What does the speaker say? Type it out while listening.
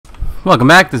Welcome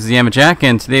back, this is Yama Jack,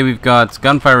 and today we've got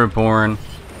Gunfire Reborn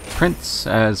prints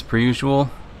as per usual.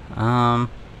 Yeah.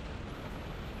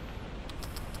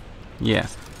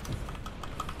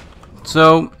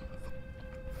 So,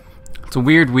 it's a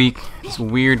weird week. It's a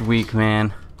weird week,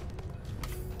 man.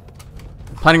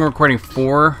 I'm planning on recording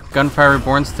 4 Gunfire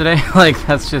Reborns today. Like,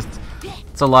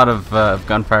 it's a lot of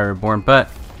Gunfire Reborn, but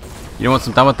you know, once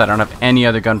I'm done with that, I don't have any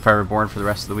other Gunfire Reborn for the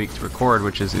rest of the week to record,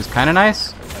 which is kind of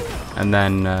nice. And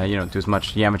then, you know, do as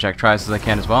much Yama Jack tries as I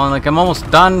can as well. And, like, I'm almost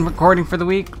done recording for the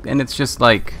week, and it's just,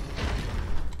 like,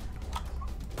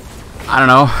 I don't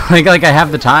know. like I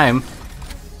have the time,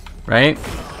 right?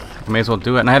 I may as well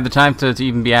do it. And I have the time to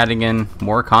even be adding in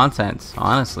more content,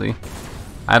 honestly.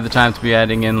 I have the time to be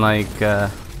adding in, like,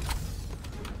 a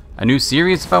new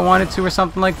series if I wanted to or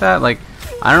something like that. Like,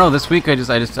 I don't know, this week I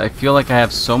feel like I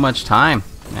have so much time.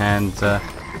 And,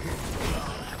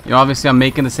 you know, obviously I'm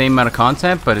making the same amount of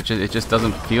content, but it just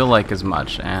doesn't feel like as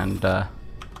much, and I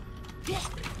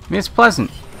mean, it's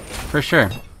pleasant, for sure.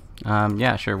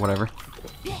 Yeah, sure, whatever.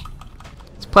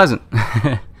 It's pleasant.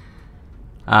 Let's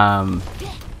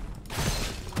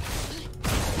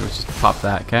just pop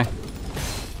that, okay?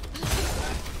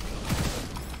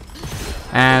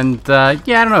 And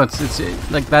yeah, I don't know. It's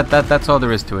like that's all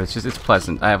there is to it. It's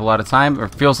pleasant. I have a lot of time, or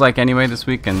feels like anyway, this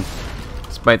week, and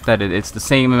despite that it's the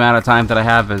same amount of time that I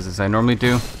have as I normally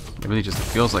do. It really just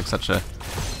feels like such an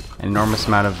enormous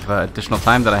amount of additional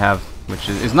time that I have, which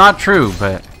is not true,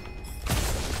 but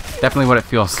definitely what it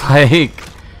feels like,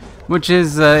 which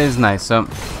is nice. So,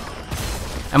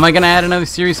 am I gonna add another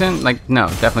series in? Like, no,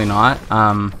 definitely not.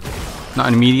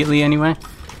 Not immediately anyway.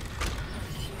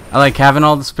 I like having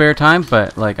all the spare time,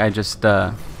 but like I just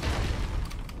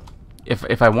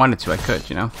if I wanted to, I could,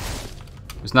 you know.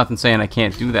 There's nothing saying I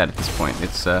can't do that at this point.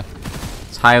 It's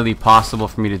highly possible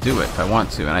for me to do it if I want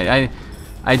to, and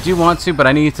I do want to, but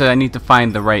I need to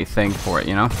find the right thing for it,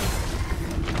 you know.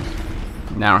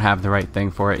 And I don't have the right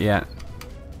thing for it yet.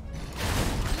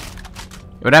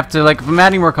 It would have to, like, if I'm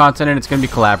adding more content in, it's gonna be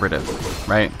collaborative,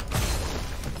 right?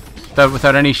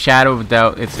 Without any shadow of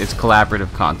doubt, it's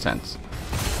collaborative content.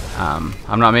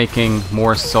 I'm not making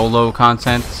more solo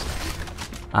content.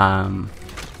 It'll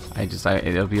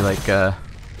be like a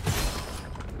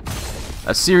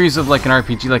series of like an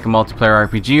RPG, like a multiplayer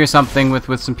RPG or something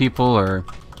with some people, or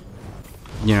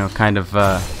you know, kind of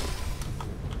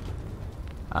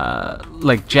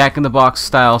like Jack in the Box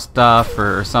style stuff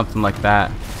or something like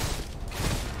that.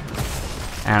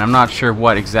 And I'm not sure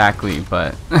what exactly,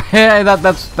 but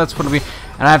that's what it'll be.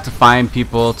 And I have to find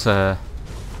people to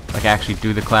like actually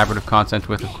do the collaborative content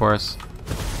with, of course.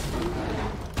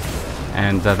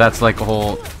 And that's like a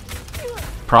whole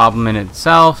problem in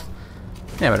itself.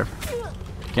 Yeah, whatever.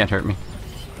 Can't hurt me.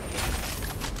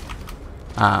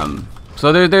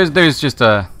 So there's just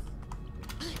a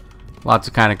lot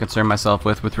to kind of concern myself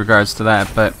with regards to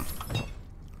that, but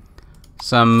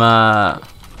some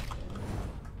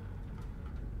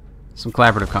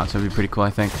collaborative content would be pretty cool,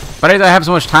 I think. But I have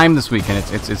so much time this week, and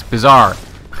it's bizarre.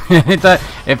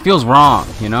 It feels wrong,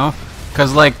 you know,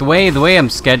 because like the way I'm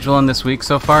scheduling this week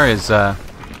so far is I'm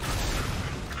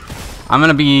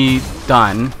gonna be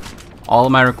done all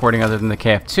of my recording other than the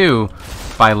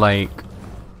KF2 by like,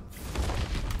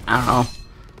 I don't know,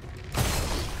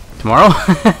 tomorrow.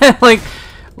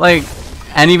 like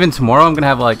and even tomorrow I'm gonna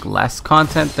have like less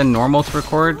content than normal to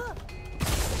record.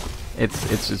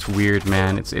 It's weird,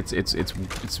 man. It's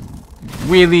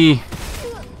really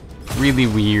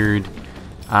weird.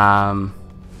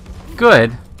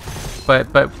 Good,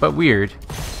 but weird,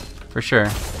 for sure,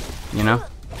 you know.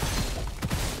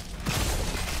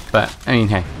 But I mean,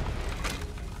 hey,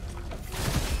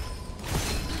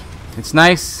 it's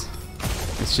nice.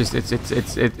 It's just it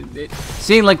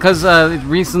see, like, cause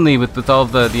recently with all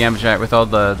the Yama Jack, with all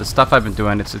the stuff I've been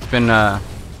doing, it's been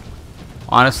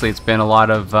honestly, it's been a lot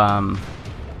of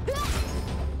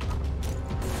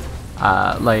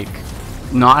like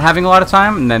not having a lot of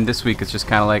time, and then this week it's just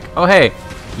kind of like, oh hey,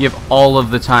 you have all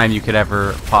of the time you could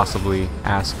ever possibly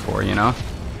ask for, you know.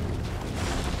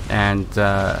 And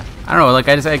I don't know, like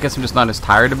I guess I'm just not as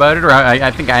tired about it, or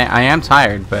I think I am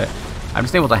tired, but I'm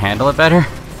just able to handle it better.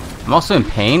 I'm also in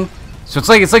pain, so it's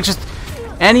like just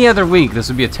any other week this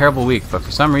would be a terrible week, but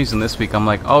for some reason this week I'm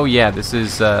like, oh yeah, this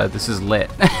is lit.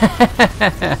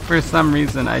 For some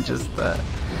reason I just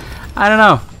I don't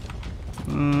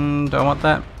know. Do I want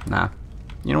that? Nah.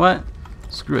 You know what?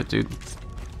 Screw it, dude.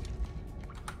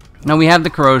 No, we have the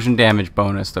corrosion damage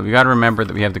bonus, though. We gotta remember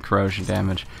that we have the corrosion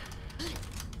damage.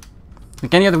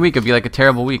 Like any other week, it'd be like a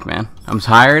terrible week, man. I'm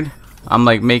tired. I'm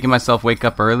like making myself wake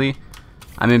up early.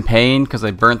 I'm in pain because I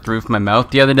burnt the roof of my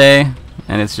mouth the other day.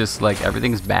 and it's just like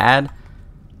everything's bad.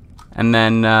 And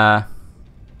then we're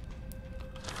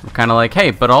kind of like,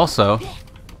 hey, but also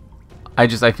I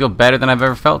feel better than I've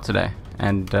ever felt today,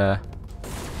 and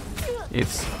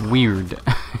it's weird.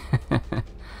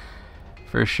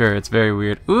 For sure, it's very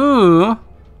weird. Ooh,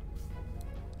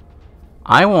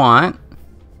 I want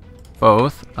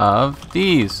both of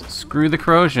these. Screw the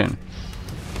corrosion.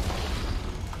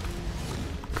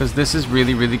 Because this is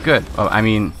really, really good. Oh, I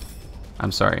mean,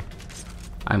 I'm sorry.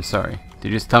 I'm sorry.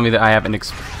 Did you just tell me that I have an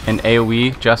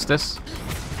AoE justice?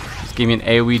 Just give me an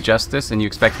AoE justice and you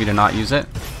expect me to not use it?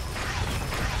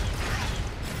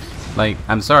 Like,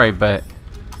 I'm sorry, but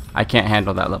I can't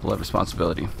handle that level of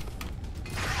responsibility.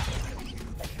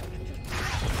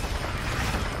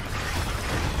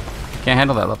 Can't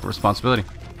handle that level of responsibility.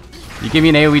 You give me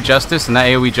an AoE justice and that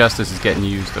AoE justice is getting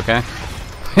used, okay?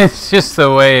 It's just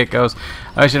the way it goes.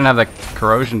 I shouldn't have that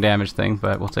corrosion damage thing,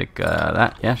 but we'll take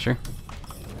that. Yeah, sure.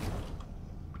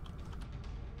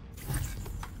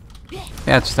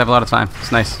 Yeah, just have a lot of time.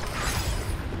 It's nice.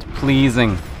 It's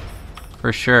pleasing.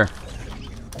 For sure.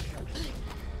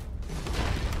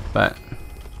 But,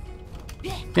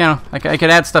 you know, I could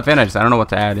add stuff in. I don't know what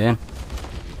to add in.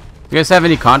 If you guys have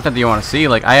any content that you want to see,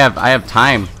 like I have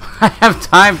time. I have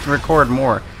time to record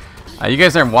more. You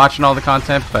guys aren't watching all the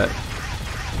content, but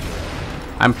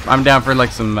I'm down for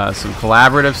like some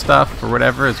collaborative stuff or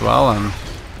whatever as well.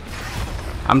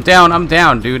 I'm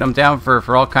down, dude. I'm down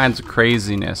for all kinds of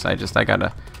craziness. I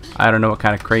don't know what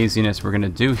kind of craziness we're gonna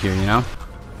do here, you know?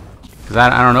 Because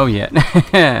I don't know yet.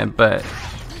 But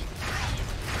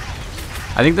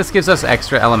I think this gives us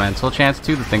extra elemental chance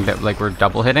too. The thing that like we're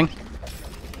double hitting,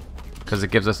 because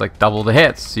it gives us like double the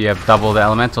hits, so you have double the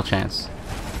elemental chance.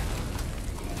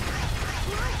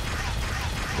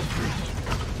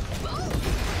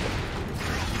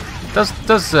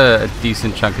 Does a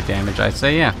decent chunk of damage, I'd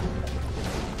say, yeah.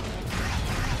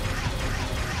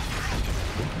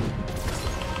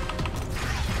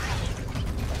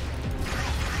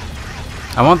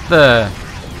 I want the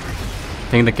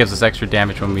thing that gives us extra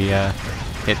damage when we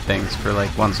hit things for like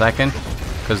 1 second,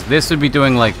 because this would be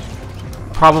doing like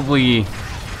probably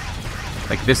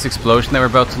like this explosion that we're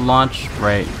about to launch,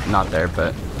 right? Not there,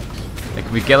 but like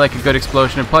if we get like a good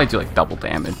explosion, it'd probably do like double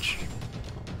damage.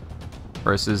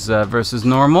 Versus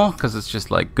normal, because it's just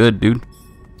like good, dude.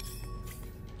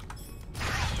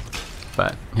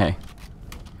 But hey,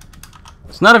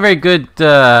 it's not a very good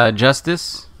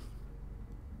justice.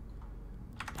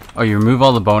 Oh, you remove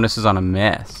all the bonuses on a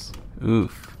miss.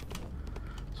 Oof.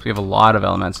 So we have a lot of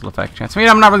elemental effect chance. I mean,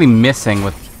 I'm not really missing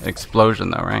with explosion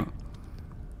though, right?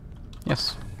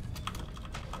 Yes.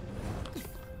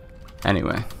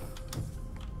 Anyway.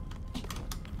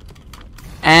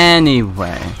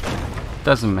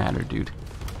 Doesn't matter, dude.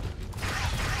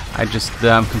 I just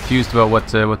I'm confused about what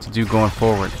to do going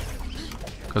forward,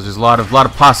 because there's a lot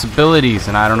of possibilities,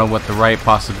 and I don't know what the right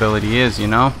possibility is. You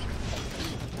know,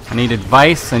 I need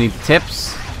advice. I need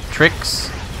tips, tricks,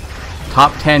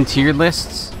 top 10 tier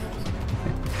lists.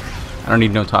 I don't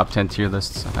need no top 10 tier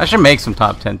lists. I should make some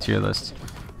top 10 tier lists.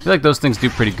 I feel like those things do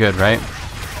pretty good, right?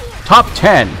 Top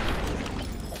 10.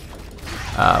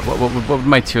 What would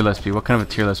my tier list be? What kind of a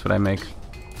tier list would I make?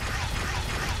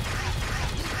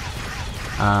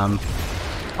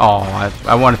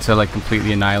 I wanted to like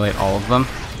completely annihilate all of them.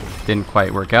 Didn't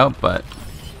quite work out, but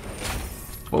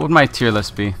what would my tier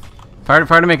list be? If I were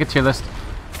to make a tier list,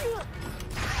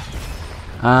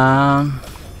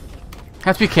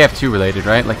 has to be KF2 related,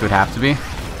 right? Like it would have to be,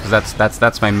 because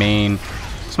that's my main.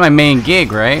 It's my main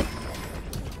gig, right?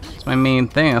 It's my main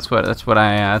thing. That's what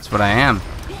I am.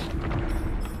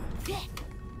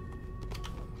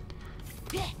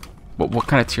 What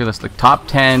kind of tier list? Like top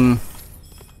 10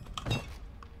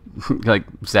 like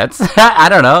sets? I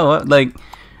don't know. Like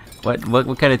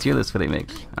what kind of tier list would I make?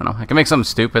 I don't know. I can make something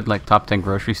stupid like top 10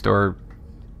 grocery store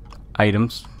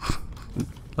items.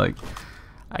 Like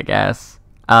I guess.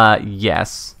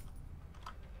 Yes.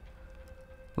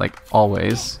 Like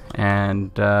always.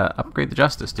 And upgrade the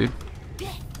justice, dude.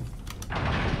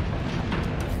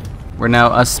 We're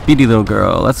now a speedy little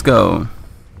girl. Let's go.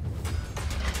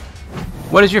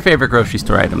 What is your favorite grocery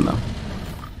store item, though?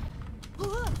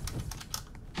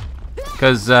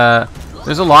 Because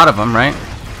there's a lot of them, right?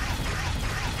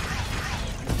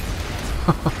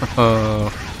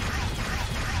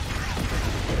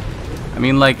 I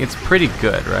mean, like, it's pretty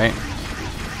good, right?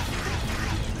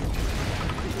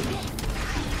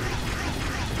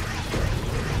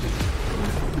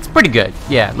 It's pretty good,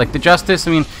 yeah. Like, the Justice,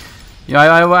 I mean, you know,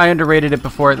 I underrated it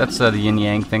before. That's the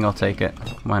yin-yang thing. I'll take it.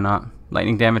 Why not?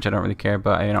 Lightning damage, I don't really care,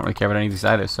 but I don't really care about any of these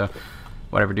either, so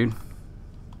whatever, dude.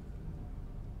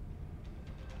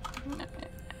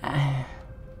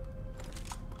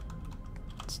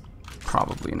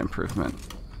 probably an improvement.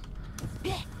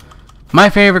 My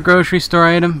favorite grocery store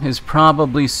item is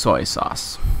probably soy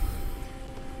sauce.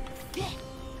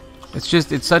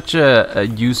 It's such a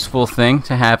useful thing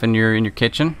to have in your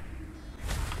kitchen.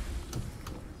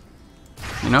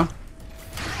 You know?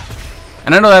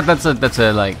 And I know that's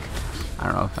a like,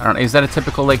 I don't know, is that a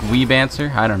typical like weeb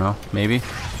answer? I don't know, maybe.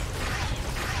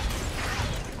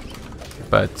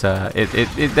 But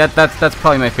that's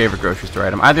probably my favorite grocery store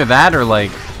item. Either that or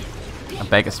like a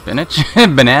bag of spinach,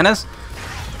 bananas.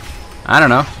 I don't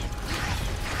know.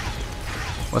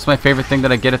 What's my favorite thing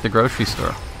that I get at the grocery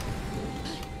store?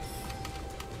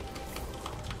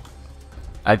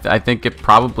 I think it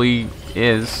probably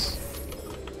is.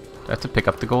 Do I have to pick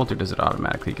up the gold, or does it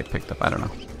automatically get picked up? I don't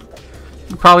know.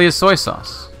 It probably is soy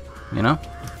sauce. You know.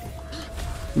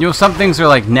 You know, some things are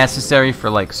like necessary for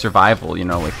like survival. You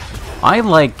know, like I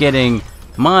like getting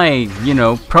my, you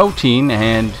know, protein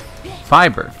and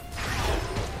fiber.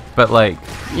 But like,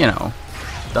 you know,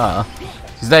 duh.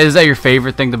 Is that your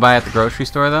favorite thing to buy at the grocery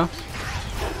store though?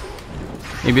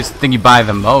 Maybe it's the thing you buy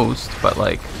the most, but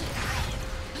like,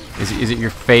 is it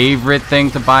your favorite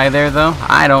thing to buy there though?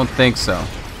 I don't think so.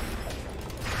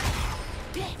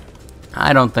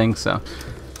 I don't think so.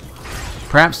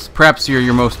 Perhaps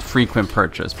your most frequent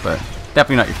purchase, but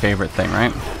definitely not your favorite thing,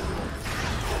 right?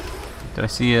 Did I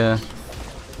see a...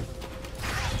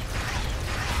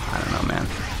 I don't know, man.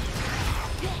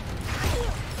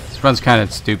 This run's kind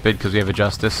of stupid because we have a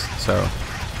justice, so...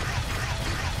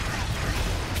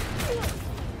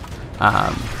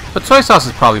 but soy sauce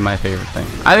is probably my favorite thing.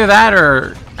 Either that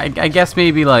or I guess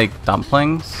maybe like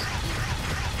dumplings.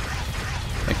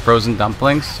 Like frozen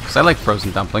dumplings. Because I like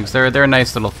frozen dumplings. They're a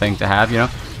nice little thing to have, you know.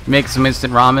 You make some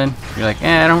instant ramen. You're like,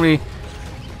 I don't really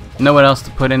know what else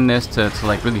to put in this to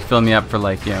like really fill me up for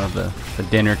like, you know, the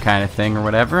dinner kind of thing or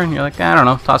whatever. And you're like, I don't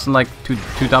know, toss in like two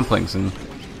dumplings, and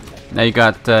now you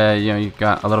got you know, you've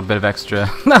got a little bit of extra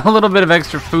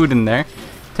food in there.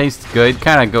 Tastes good,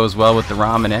 kind of goes well with the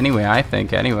ramen anyway, I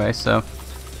think, anyway, so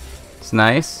it's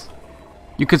nice.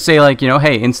 You could say like, you know,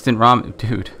 hey, instant ramen.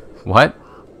 Dude, what?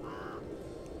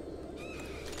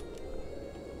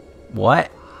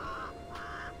 What?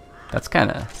 That's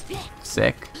kind of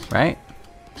sick, right?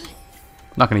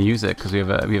 I'm not going to use it because we have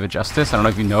a justice. I don't know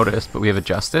if you noticed, but we have a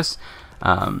justice.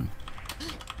 I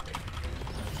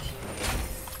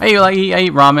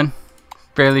eat ramen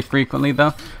fairly frequently,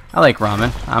 though. I like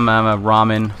ramen. I'm a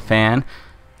ramen fan.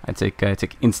 I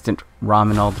take instant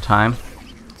ramen all the time.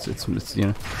 It's you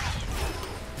know,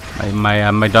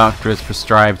 my doctor has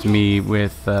prescribed me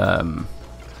with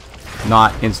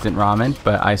not instant ramen,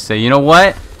 but I say, you know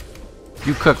what?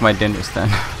 You cook my dinners then.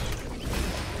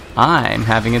 I'm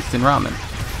having instant ramen.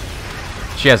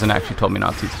 She hasn't actually told me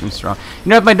not to eat instant ramen. You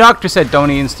know, if my doctor said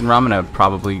don't eat instant ramen, I would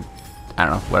probably, I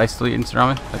don't know, would I still eat instant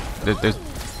ramen? Like,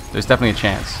 there's definitely a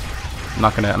chance. I'm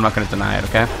not gonna deny it,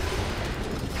 okay?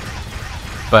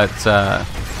 But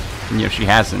you know, she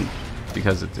hasn't,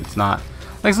 because it's not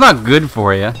like, it's not good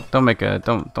for you. Don't make a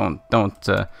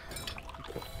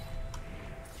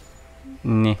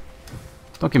nah.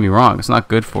 Don't get me wrong, it's not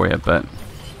good for you, but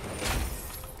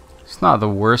it's not the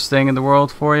worst thing in the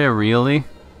world for you, really.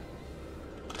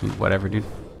 Whatever, dude.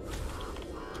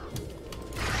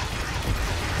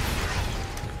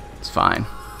 It's fine,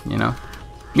 you know.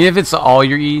 I mean, if it's all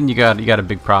you're eating, you got a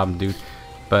big problem, dude.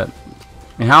 But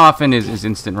I mean, how often is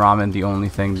instant ramen the only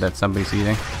thing that somebody's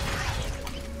eating?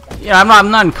 Yeah, I'm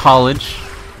not in college.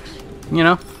 You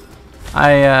know,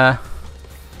 I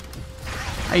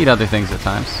eat other things at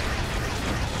times.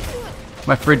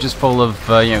 My fridge is full of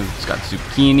you know, it's got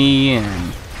zucchini,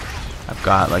 and I've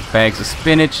got like bags of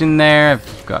spinach in there.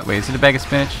 I've got, wait, is it a bag of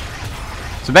spinach?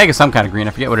 It's a bag of some kind of green.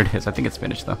 I forget what it is. I think it's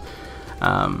spinach though.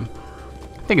 I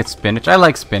think it's spinach. I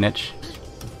like spinach.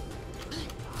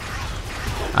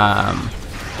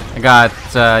 I got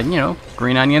you know,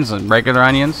 green onions and regular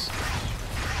onions,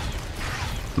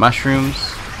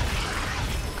 mushrooms.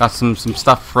 Got some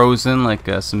stuff frozen, like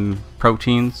some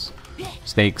proteins,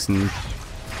 steaks and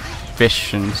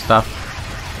fish and stuff.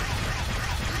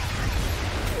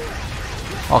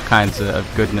 All kinds of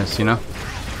goodness, you know.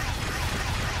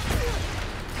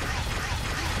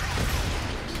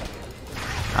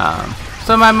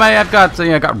 So I've got, you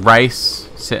know, I got rice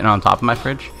sitting on top of my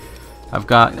fridge. I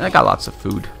got lots of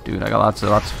food, dude. I got lots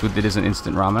of food that isn't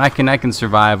instant ramen. I can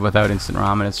survive without instant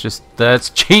ramen. It's just it's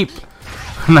cheap.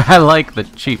 And I like the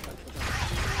cheap.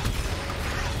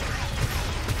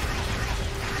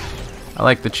 I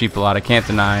like the cheap a lot. I can't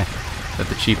deny that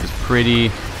the cheap is pretty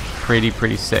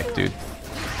sick, dude.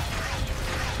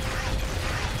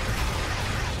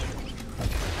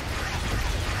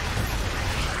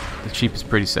 The cheap is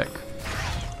pretty sick.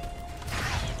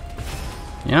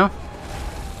 You know?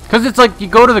 Because it's like you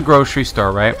go to the grocery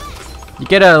store, right? You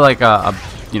get a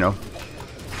you know,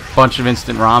 bunch of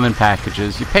instant ramen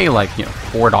packages. You pay like, you know,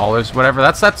 $4, whatever.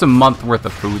 That's a month worth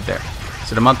of food there.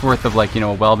 Is it a month worth of like, you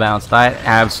know, a well-balanced diet?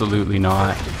 Absolutely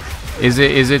not. Is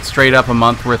it straight up a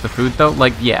month worth of food though?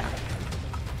 Like, yeah.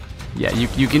 Yeah,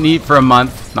 you can eat for a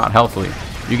month, not healthily.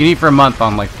 You can eat for a month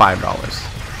on like $5.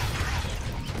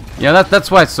 Yeah, that's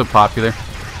why it's so popular.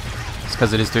 It's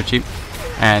because it is dirt cheap.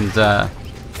 And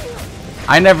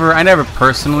I never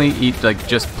personally eat like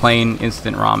just plain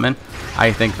instant ramen.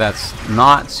 I think that's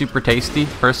not super tasty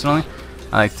personally.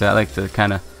 I like to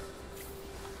kind of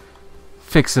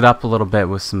fix it up a little bit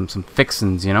with some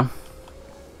fixins, you know.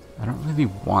 I don't really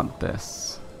want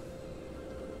this.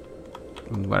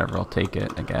 Whatever, I'll take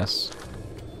it, I guess.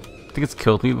 I think it's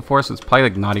killed me before, so it's probably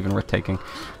like not even worth taking.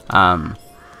 I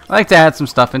like to add some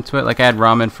stuff into it. Like I had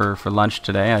ramen for lunch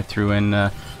today. I threw in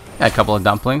a couple of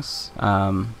dumplings.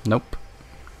 Nope.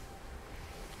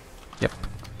 Yep.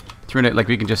 Threw in it like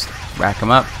we can just rack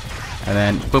them up, and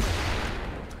then boop.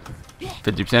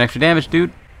 50% extra damage,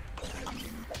 dude.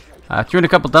 Threw in a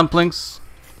couple dumplings.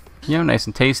 You know, nice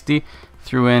and tasty.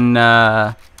 Threw in, you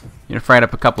know, fried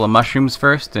up a couple of mushrooms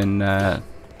first, and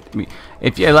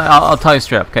if you, I'll tell you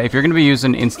straight up, okay? If you're gonna be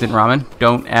using instant ramen,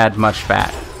 don't add much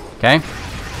fat, okay?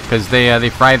 Because they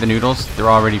fry the noodles. They're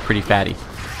already pretty fatty.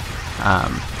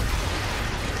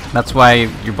 That's why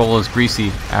your bowl is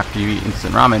greasy after you eat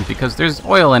instant ramen, because there's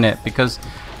oil in it, because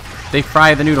they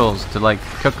fry the noodles to like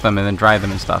cook them and then dry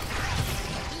them and stuff.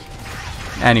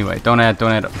 Anyway, don't add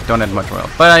much oil.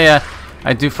 But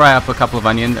I do fry up a couple of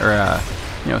onion or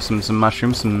you know, some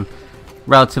mushrooms, some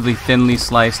relatively thinly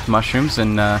sliced mushrooms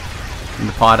in the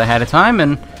pot ahead of time,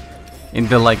 and in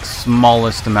the like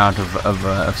smallest amount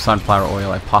of sunflower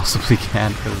oil I possibly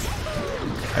can, because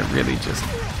I really just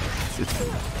it's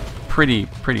pretty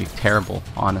terrible,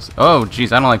 honestly. Oh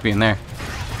jeez, I don't like being there.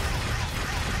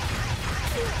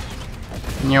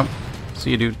 Yep.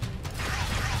 See you, dude.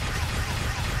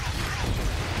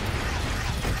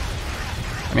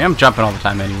 I mean, I'm jumping all the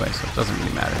time anyway, so it doesn't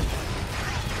really matter.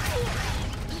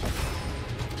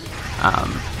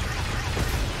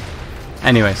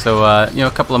 Anyway, so you know,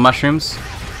 a couple of mushrooms.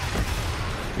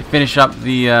 We finish up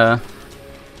the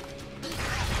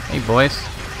hey boys.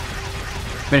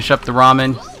 Finish up the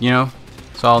ramen, you know.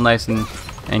 It's all nice and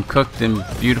cooked and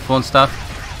beautiful and stuff,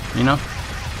 you know.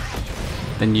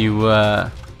 Then you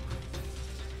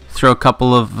throw a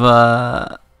couple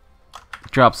of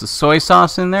drops of soy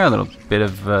sauce in there, a little bit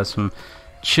of some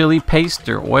chili paste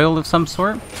or oil of some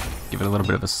sort. Give it a little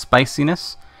bit of a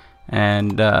spiciness,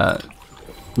 and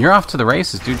you're off to the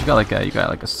races, dude. You got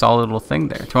like a solid little thing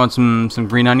there. Throw in some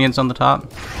green onions on the top,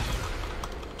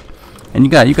 and you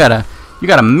got a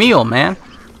meal, man.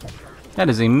 That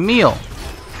is a meal,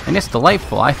 and it's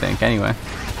delightful, I think. Anyway,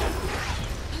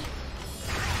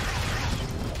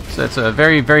 so it's a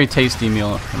very tasty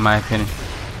meal in my opinion.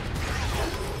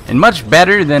 And much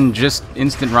better than just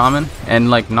instant ramen, and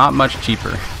like not much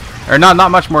cheaper, or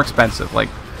not much more expensive. Like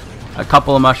a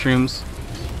couple of mushrooms,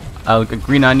 like a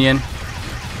green onion,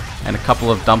 and a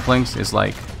couple of dumplings is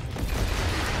like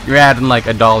you're adding like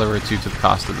 $1 or $2 to the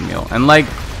cost of the meal. And like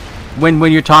when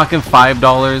you're talking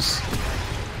 $5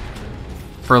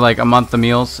 for like a month of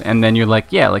meals, and then you're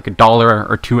like, yeah, like $1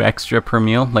 or $2 extra per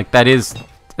meal, like that is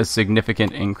a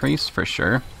significant increase for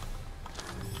sure.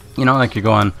 You know, like you're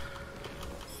going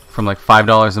from like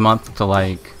 $5 a month to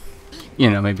like, you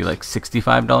know, maybe like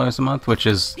 $65 a month, which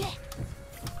is,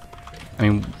 I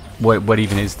mean, what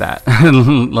even is that?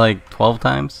 Like 12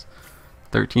 times,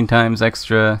 13 times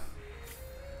extra.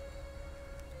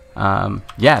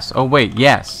 Yes. Oh wait,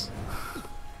 yes.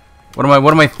 What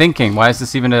am I thinking? Why is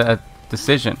this even a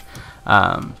decision?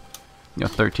 You know,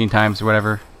 13 times or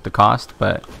whatever the cost,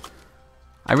 but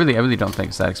I really don't think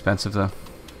it's that expensive though.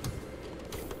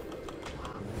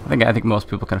 I think most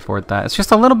people can afford that. It's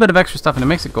just a little bit of extra stuff, and it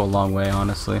makes it go a long way,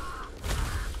 honestly.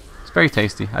 It's very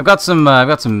tasty. I've got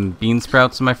some bean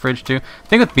sprouts in my fridge too. The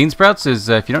thing with bean sprouts is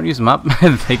if you don't use them up,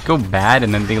 they go bad,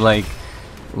 and then they like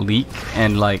leak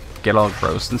and like get all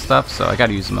gross and stuff. So I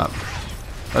gotta use them up.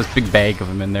 There's a big bag of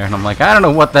them in there, and I'm like, I don't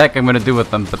know what the heck I'm gonna do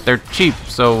with them, but they're cheap,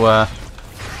 so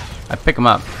I pick them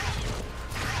up.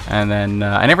 And then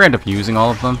I never end up using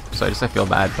all of them, so I feel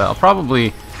bad. But I'll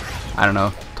probably, I don't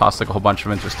know, toss like a whole bunch of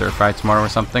them into stir fry tomorrow or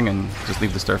something, and just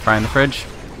leave the stir fry in the fridge.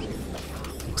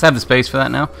 Cause I have the space for that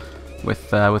now,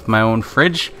 with my own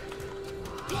fridge.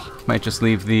 Might just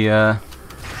leave the.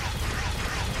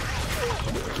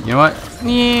 You know what?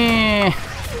 Yeah.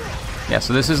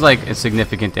 So this is like a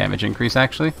significant damage increase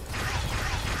actually.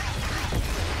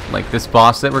 like this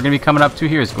boss that we're going to be coming up to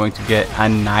here is going to get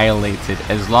annihilated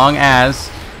as long as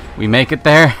we make it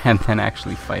there and then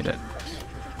actually fight it.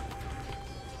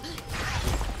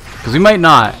 Because we might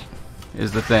not,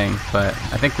 is the thing, but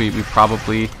I think we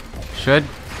probably should.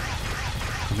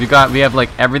 We have like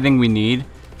everything we need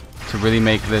to really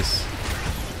make this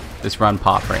run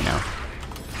pop right now.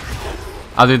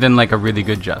 Other than like a really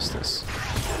good Justice.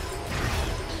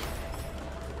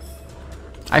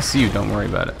 I see you, don't worry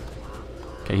about it.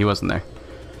 Okay, he wasn't there.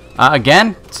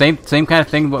 Again, same kind of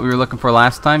thing what we were looking for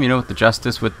last time, you know, with the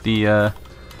Justice with the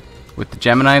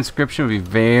Gemini inscription would be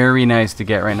very nice to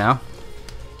get right now.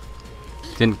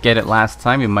 Didn't get it last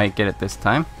time, you might get it this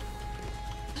time.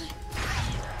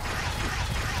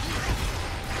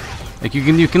 Like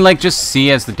you can like just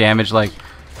see as the damage like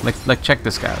check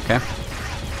this guy, okay?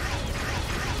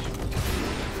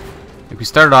 Like we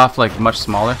started off like much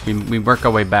smaller. We work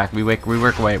our way back. We work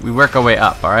our way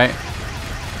up, all right?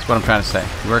 That's what I'm trying to say.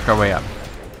 We work our way up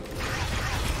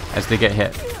as they get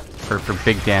hit for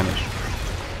big damage.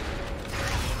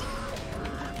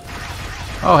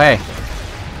 Oh hey.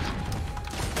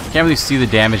 Can't really see the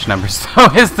damage numbers though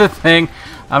is the thing.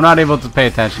 I'm not able to pay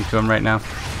attention to them right now.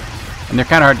 And they're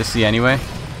kind of hard to see anyway,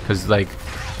 because like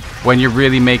when you're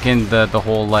really making the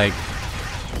whole like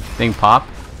thing pop,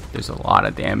 there's a lot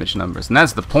of damage numbers, and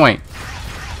that's the point.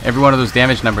 Every one of those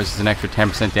damage numbers is an extra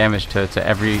 10% damage to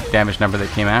every damage number that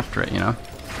came after it, you know.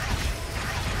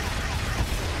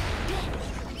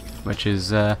 Which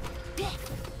is, I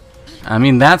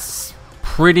mean, that's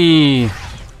pretty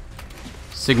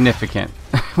significant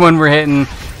when we're hitting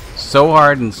so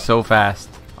hard and so fast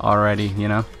already, you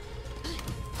know.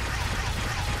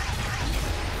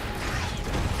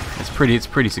 It's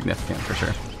pretty significant for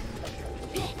sure.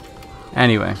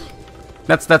 Anyway,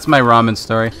 that's my ramen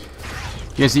story.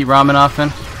 You guys eat ramen often?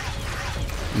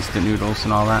 Instant noodles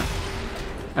and all that.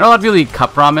 I know a lot of people eat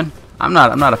cup ramen. I'm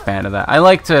not a fan of that. I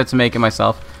like to make it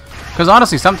myself, because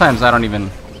honestly, sometimes I don't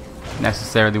even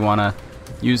necessarily want to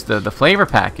use the flavor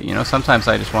packet. You know, sometimes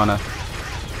I just want to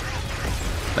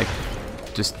like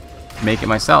just make it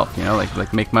myself. You know,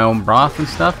 like make my own broth and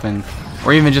stuff,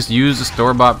 or even just use the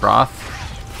store-bought broth,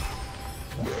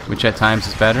 which at times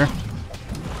is better.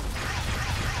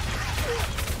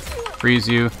 Freeze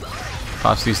you,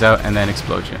 pops these out, and then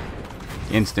explode you.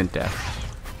 Instant death.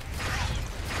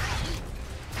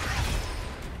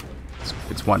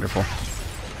 It's wonderful.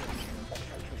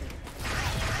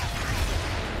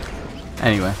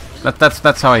 Anyway,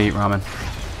 that's how I eat ramen,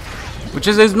 which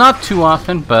is not too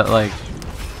often, but like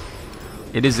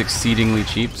it is exceedingly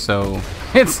cheap, so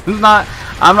it's not.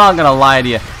 I'm not gonna lie to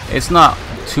you. It's not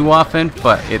too often,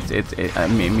 but it's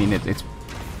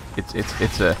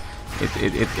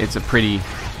a pretty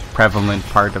prevalent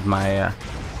part of my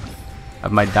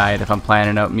diet if I'm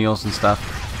planning out meals and stuff,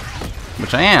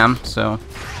 which I am. So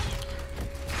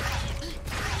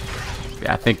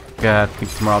yeah, I think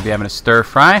tomorrow I'll be having a stir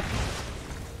fry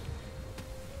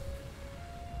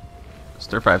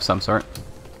of some sort.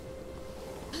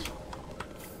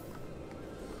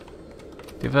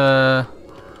 Do you have a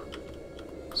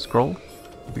scroll?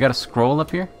 We got a scroll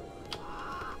up here?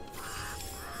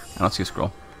 I don't see a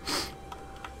scroll.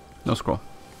 No scroll.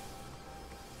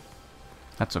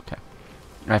 That's okay.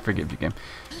 I forgive you, game.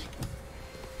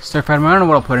 Stir fried. I don't know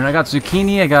what I'll put in. I got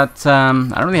zucchini. I got. I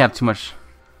don't really have too much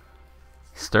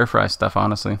stir fry stuff,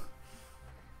 honestly.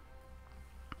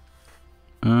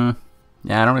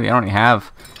 Yeah, I don't really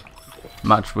have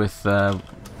much with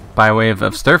by way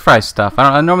of stir fry stuff.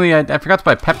 I forgot to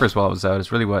buy peppers while I was out.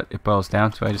 Is really what it boils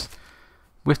down to. I just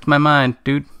whiffed my mind,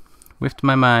 dude. Whiffed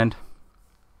my mind.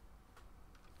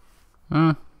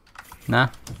 Nah. You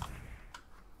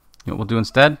know what we'll do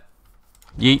instead?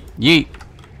 Yeet, yeet.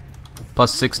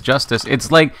 +6 justice.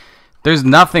 It's like there's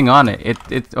nothing on it.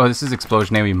 Oh, this is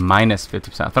explosion AoE minus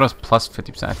 50%. I thought it was plus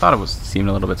 50%. I thought it seemed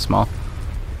a little bit small.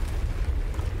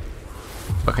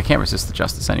 Look, I can't resist the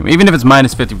justice anyway. Even if it's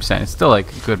minus 50%, it's still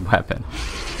like a good weapon.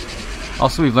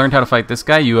 Also, we've learned how to fight this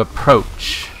guy. You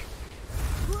approach.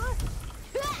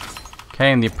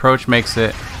 Okay, and the approach makes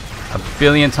it a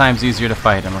billion times easier to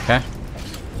fight him, okay?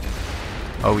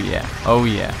 Oh yeah, oh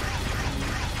yeah.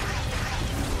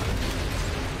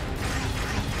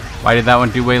 Why did that one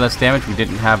do way less damage? We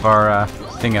didn't have our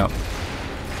thing out.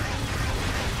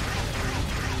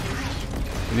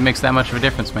 Really makes that much of a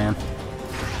difference, man.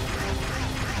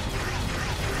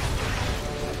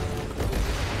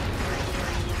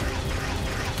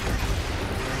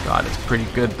 God, it's pretty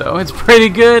good though. It's pretty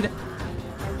good.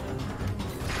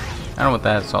 I don't know what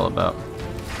that's all about.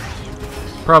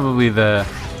 Probably the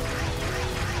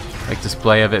like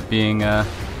display of it being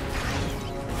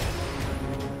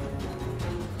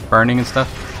burning and stuff.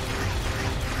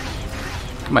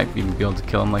 Might even be able to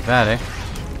kill him like that, eh?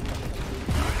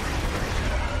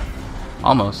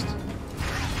 Almost.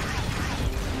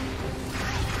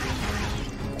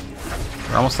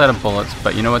 We're almost out of bullets,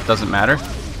 but you know what doesn't matter?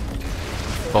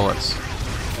 Bullets.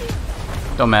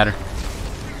 Don't matter.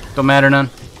 Don't matter none.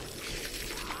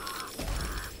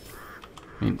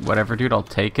 I mean, whatever, dude, I'll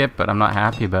take it, but I'm not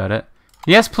happy about it.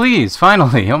 Yes, please,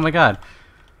 finally! Oh my god.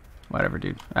 Whatever,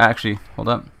 dude. Actually, hold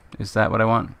up. Is that what I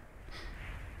want?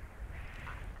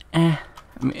 I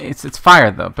mean, it's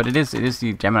fire though, but it is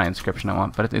the Gemini inscription I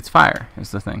want, but it's fire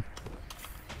is the thing.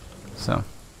 So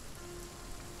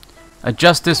a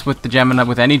justice with the Gemini,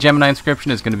 with any Gemini inscription,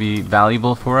 is going to be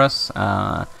valuable for us.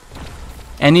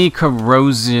 Any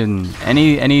corrosion,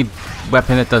 any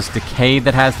weapon that does decay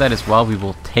that has that as well, we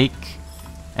will take.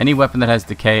 Any weapon that has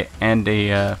decay and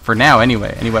a for now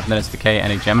anyway, any weapon that has decay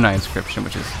and a Gemini inscription,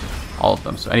 which is all of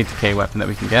them. So any decay weapon that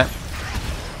we can get,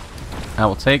 I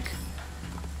will take.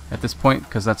 At this point,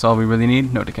 because that's all we really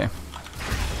need. No decay.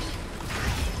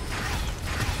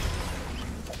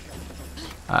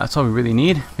 That's all we really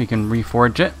need. We can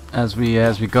reforge it as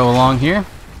we go along here,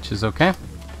 which is okay.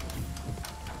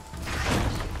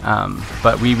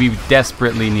 But we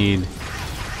desperately need.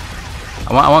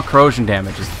 I want corrosion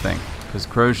damage is the thing, because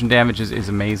corrosion damage is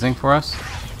amazing for us.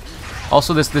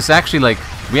 Also, this actually, like,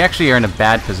 we actually are in a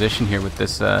bad position here with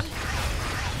this. This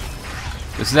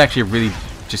is actually a really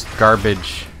just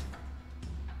garbage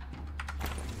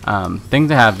thing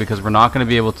to have, because we're not going to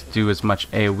be able to do as much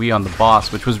AoE on the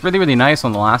boss, which was really nice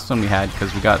on the last one we had,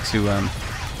 because we got to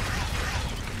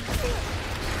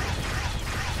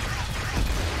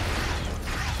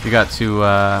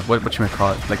what you might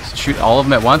call it, like shoot all of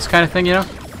them at once kind of thing, you know.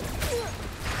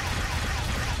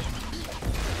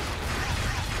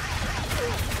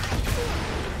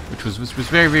 Which was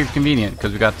very convenient,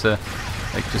 because we got to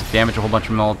like just damage a whole bunch of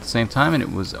them all at the same time, and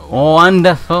it was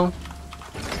wonderful.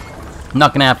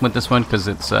 Not gonna happen with this one because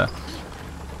it's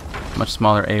much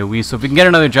smaller AoE. So if we can get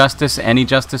another justice, any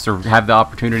justice, or have the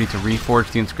opportunity to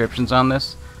reforge the inscriptions on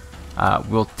this,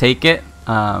 we'll take it.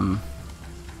 I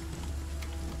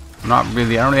don't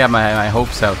really have my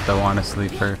hopes out though, honestly,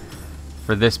 for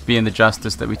this being the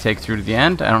justice that we take through to the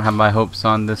end. I don't have my hopes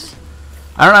on this.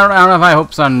 I don't have high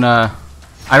hopes on.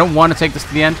 I don't want to take this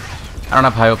to the end. I don't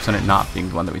have high hopes on it not being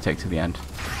the one that we take to the end.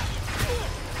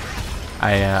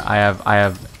 I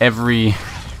have every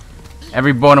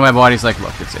bone in my body's like,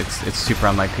 look, it's super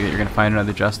unlikely that you're gonna find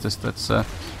another justice that's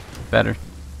better.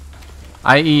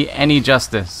 I.e., any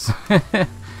justice.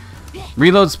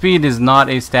 Reload speed is not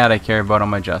a stat I care about on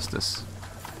my justice.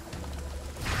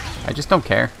 I just don't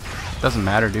care. It doesn't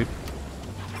matter, dude.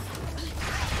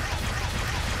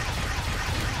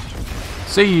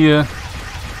 See ya.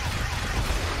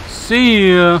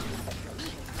 See ya.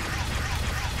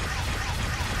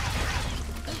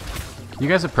 Can you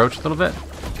guys approach a little bit?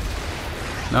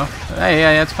 No? Hey,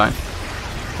 yeah, that's fine.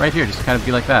 Right here, just kind of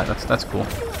be like that. That's cool.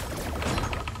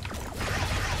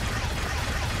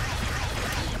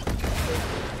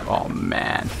 Oh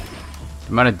man,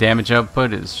 the amount of damage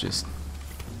output is just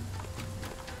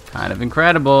kind of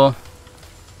incredible.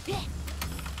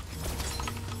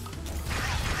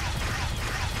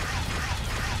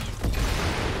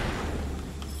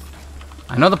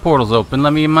 I know the portal's open.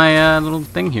 Let me in my little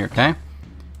thing here, okay?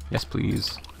 Yes,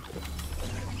 please.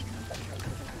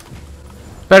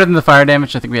 Better than the fire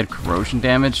damage. I think we had corrosion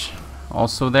damage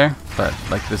also there, but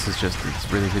like this is just, it's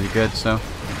really good. So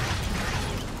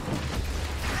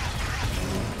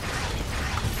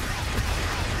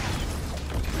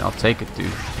I'll take it,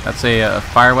 dude. That's a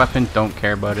fire weapon. Don't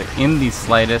care about it in the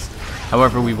slightest.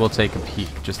 However, we will take a peek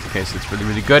just in case it's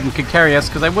really good and could carry us,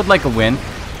 because I would like a win.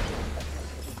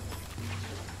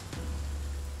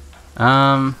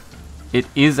 It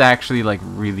is actually like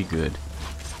really good.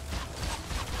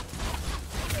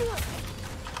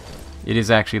 It is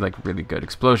actually like really good.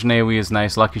 Explosion AoE is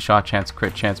nice. Lucky shot chance,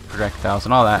 crit chance, projectiles,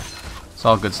 and all that. It's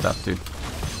all good stuff, dude.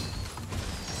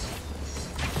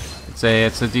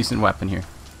 It's a decent weapon here.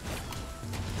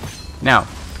 Now,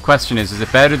 the question is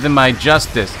it better than my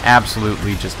justice?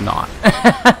 Absolutely just not.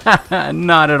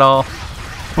 Not at all.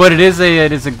 But it is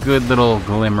a good little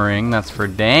glimmering, that's for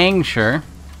dang sure.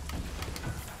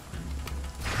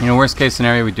 You know, worst case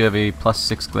scenario, we do have a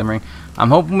 +6 glimmering. I'm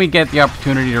hoping we get the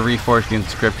opportunity to reforge the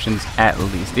inscriptions at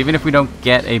least, even if we don't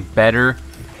get a better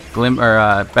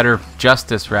better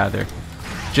justice rather.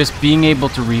 Just being able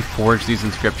to reforge these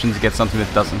inscriptions, get something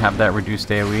that doesn't have that reduced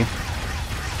AoE,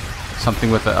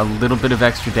 something with a little bit of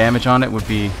extra damage on it would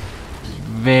be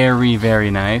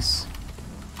very nice.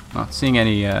 Not seeing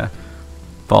any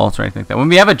fault or anything like that. When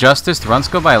we have a justice, the runs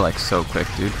go by like so quick,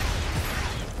 dude.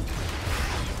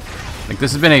 Like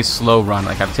this has been a slow run.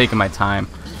 Like I've taken my time,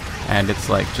 and it's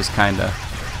like just kind of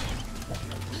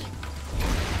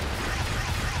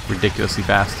ridiculously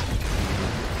fast.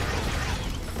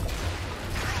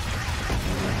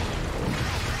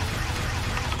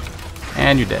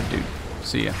 And you're dead, dude.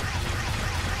 See ya.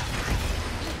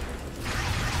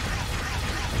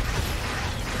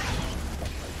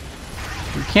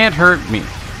 You can't hurt me.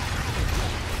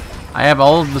 I have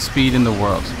all of the speed in the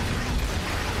world.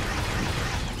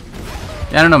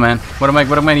 Yeah, I don't know, man. What am I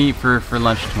gonna eat for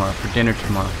lunch tomorrow? For dinner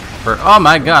tomorrow? For oh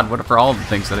my God! What for all the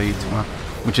things that I eat tomorrow?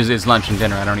 Which is lunch and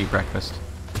dinner. I don't eat breakfast.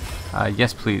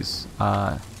 Yes, please.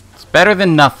 It's better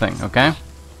than nothing. Okay.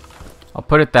 I'll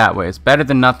put it that way. It's better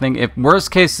than nothing. If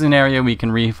worst case scenario, we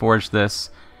can reforge this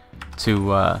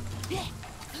to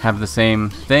have the same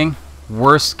thing.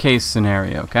 Worst case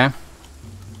scenario, okay?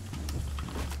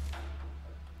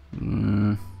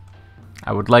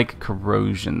 I would like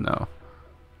corrosion though.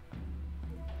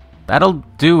 That'll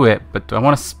do it, but do I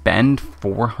want to spend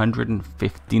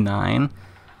 459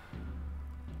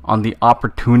 on the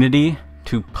opportunity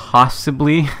to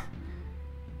possibly...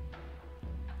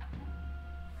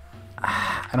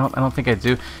 I don't think I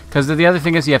do, because the other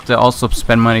thing is you have to also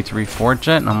spend money to reforge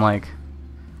it, and I'm like,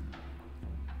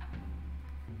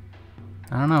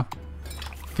 I don't know.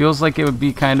 Feels like it would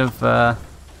be kind of bad.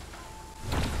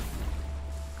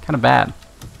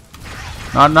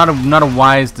 Not a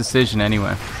wise decision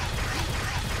anyway.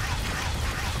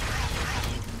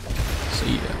 So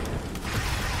yeah.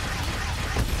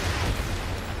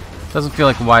 Doesn't feel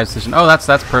like a wise decision. Oh, that's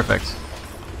perfect.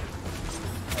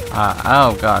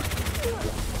 Oh God.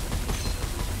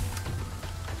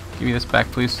 Give me this back,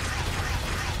 please.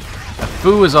 A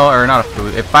foo is all, or not a foo.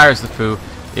 It fires the foo.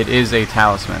 It is a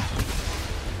talisman.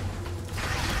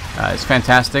 It's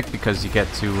fantastic because you get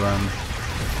to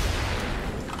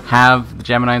have the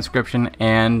Gemini inscription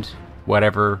and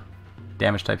whatever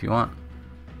damage type you want,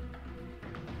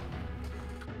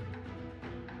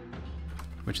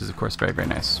 which is of course very, very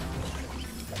nice.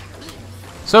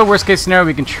 So worst case scenario,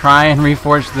 we can try and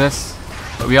reforge this,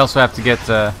 but we also have to get.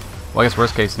 Well, I guess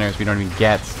worst case scenario is we don't even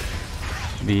get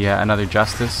the another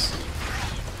justice.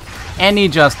 Any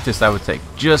justice I would take,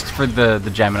 just for the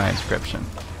Gemini inscription.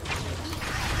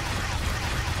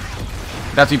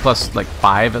 That's be plus like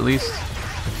 5 at least,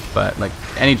 but like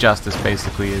any justice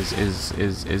basically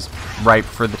is ripe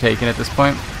for the taking at this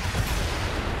point.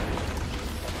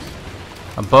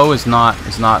 A bow is not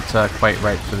quite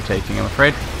ripe for the taking, I'm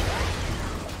afraid.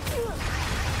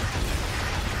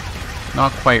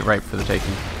 Not quite ripe for the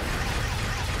taking.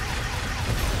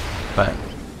 But,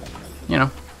 you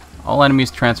know, all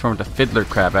enemies transform into fiddler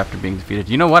crab after being defeated.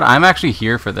 You know what? I'm actually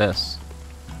here for this.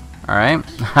 Alright?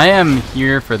 I am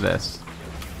here for this.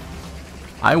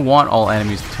 I want all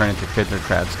enemies to turn into fiddler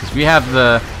crabs, because we have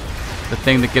the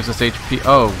thing that gives us HP.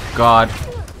 Oh, God.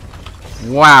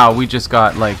 Wow, we just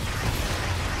got, like,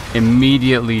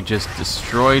 immediately just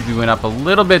destroyed. We went up a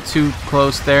little bit too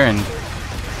close there, and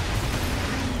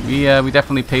we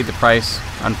definitely paid the price,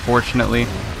 unfortunately.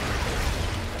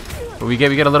 But we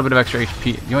get a little bit of extra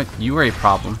HP. You know what? You are a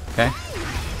problem, okay?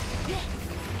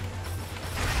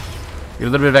 Get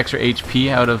a little bit of extra HP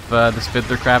out of this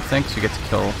fiddler crab thing, so you get to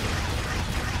kill a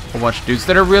whole bunch of dudes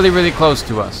that are really, really close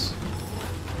to us.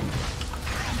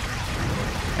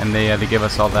 And they give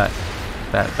us all that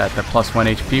plus 1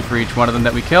 HP for each one of them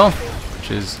that we kill,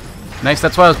 which is nice.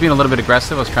 That's why I was being a little bit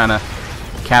aggressive. I was trying to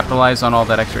capitalize on all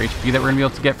that extra HP that we're gonna be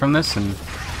able to get from this, and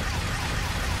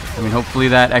I mean, hopefully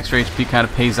that extra HP kind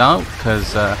of pays out,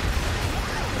 because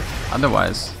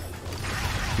otherwise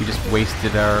we just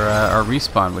wasted our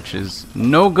respawn, which is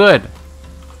no good.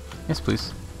 Yes,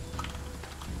 please.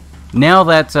 Now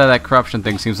that that corruption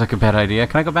thing seems like a bad idea,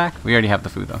 can I go back? We already have the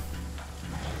food though.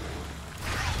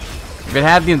 If it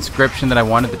had the inscription that I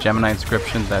wanted, the Gemini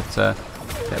inscription that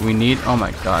we need, oh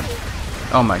my God,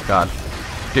 oh my God,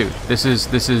 dude, this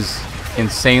is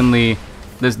insanely,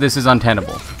 this is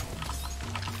untenable.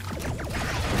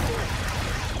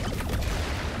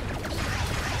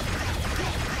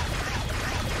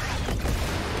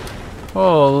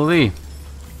 Holy.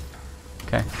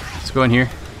 Okay, let's go in here.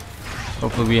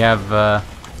 Hopefully we have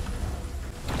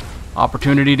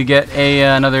opportunity to get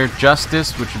another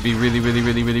justice, which would be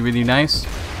really nice.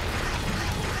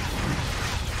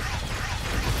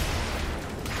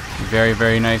 Very,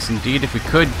 very nice indeed if we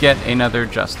could get another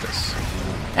justice.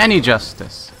 Any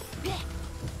justice.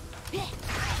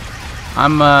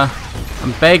 I'm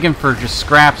begging for just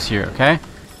scraps here, okay?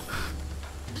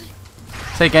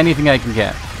 Take anything I can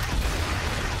get.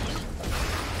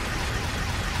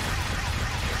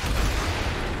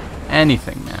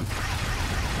 anything, man.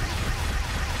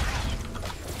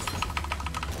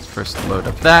 Let's first load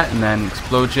up that and then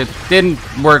explode it. Didn't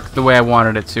work the way I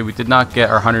wanted it to. We did not get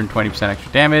our 120%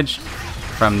 extra damage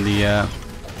from the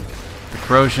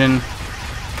corrosion.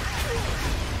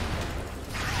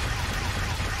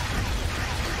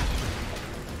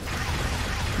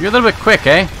 You're a little bit quick,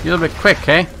 eh? You're a little bit quick,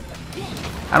 eh?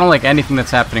 I don't like anything that's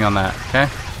happening on that, okay?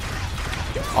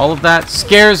 All of that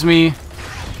scares me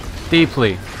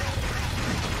deeply.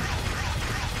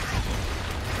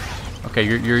 Okay,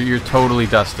 you're totally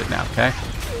dusted now, okay?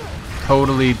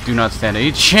 Totally do not stand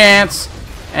a chance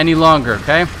any longer,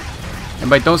 okay? And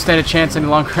by don't stand a chance any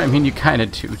longer, I mean you kind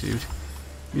of do, dude.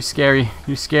 You're scary.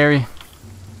 You're scary.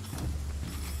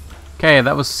 Okay,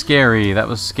 that was scary. That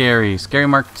was scary. Scary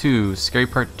Mark 2. Scary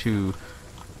Part 2.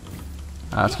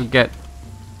 Let's go get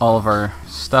all of our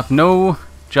stuff. No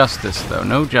justice, though.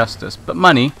 No justice. But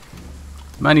money.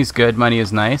 Money's good. Money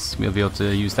is nice. We'll be able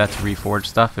to use that to reforge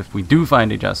stuff if we do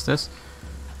find a justice.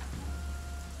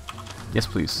 Yes,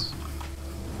 please.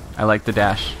 I like the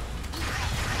dash.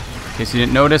 In case you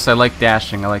didn't notice, I like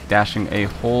dashing. I like dashing a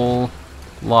whole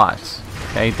lot.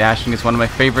 Okay, dashing is one of my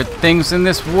favorite things in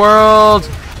this world.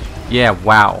 Yeah,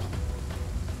 wow.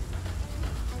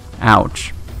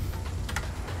 Ouch.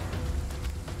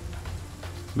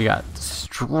 We got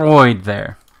destroyed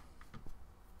there.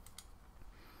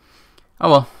 Oh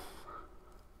well.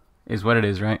 Is what it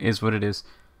is, right? Is what it is.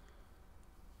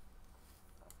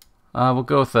 We'll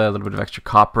go with a little bit of extra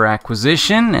copper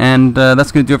acquisition, and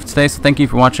that's going to do it for today. So thank you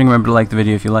for watching. Remember to like the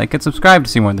video if you like it, subscribe to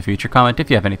see more in the future, comment if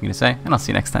you have anything to say, and I'll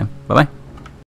see you next time. Bye-bye.